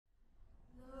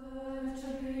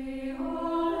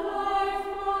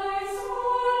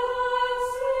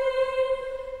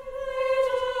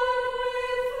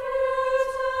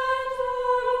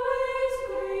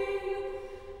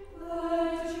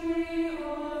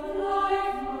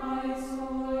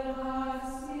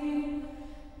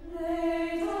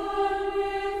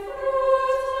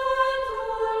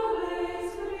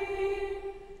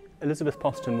Elizabeth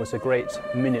Poston was a great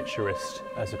miniaturist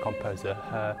as a composer.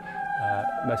 Her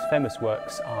most famous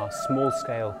works are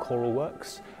small-scale choral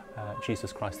works,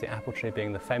 Jesus Christ the Apple Tree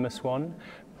being the famous one,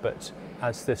 but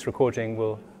as this recording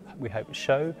will, we hope,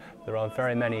 show, there are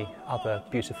very many other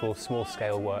beautiful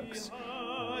small-scale works.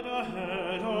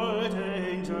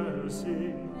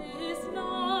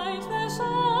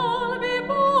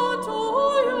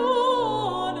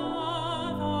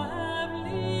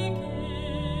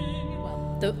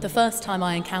 The first time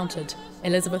I encountered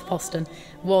Elizabeth Poston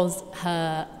was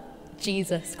her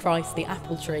Jesus Christ the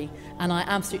Apple Tree, and I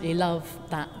absolutely love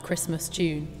that Christmas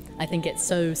tune. I think it's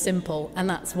so simple, and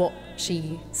that's what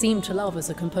she seemed to love as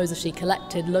a composer. She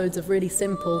collected loads of really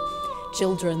simple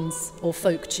children's or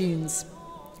folk tunes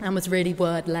and was really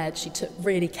word-led. She took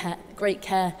really great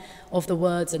care of the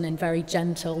words, and in very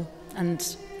gentle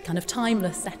and kind of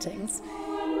timeless settings.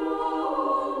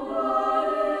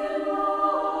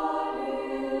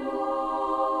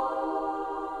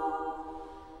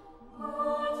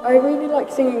 I really like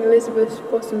singing Elizabeth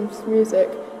Poston's music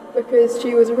because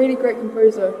she was a really great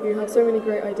composer who had so many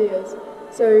great ideas.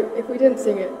 So if we didn't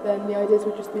sing it, then the ideas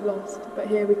would just be lost. But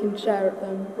here we can share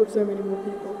them with so many more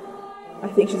people. I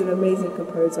think she's an amazing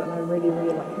composer, and I really,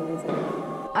 really like her music.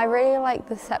 I really like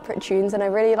the separate tunes, and I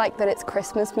really like that it's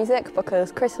Christmas music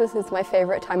because Christmas is my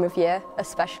favourite time of year,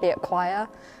 especially at choir.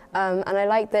 And I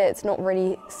like that it's not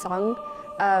really sung,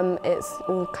 it's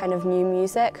all kind of new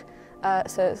music.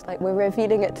 So it's like we're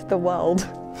revealing it to the world.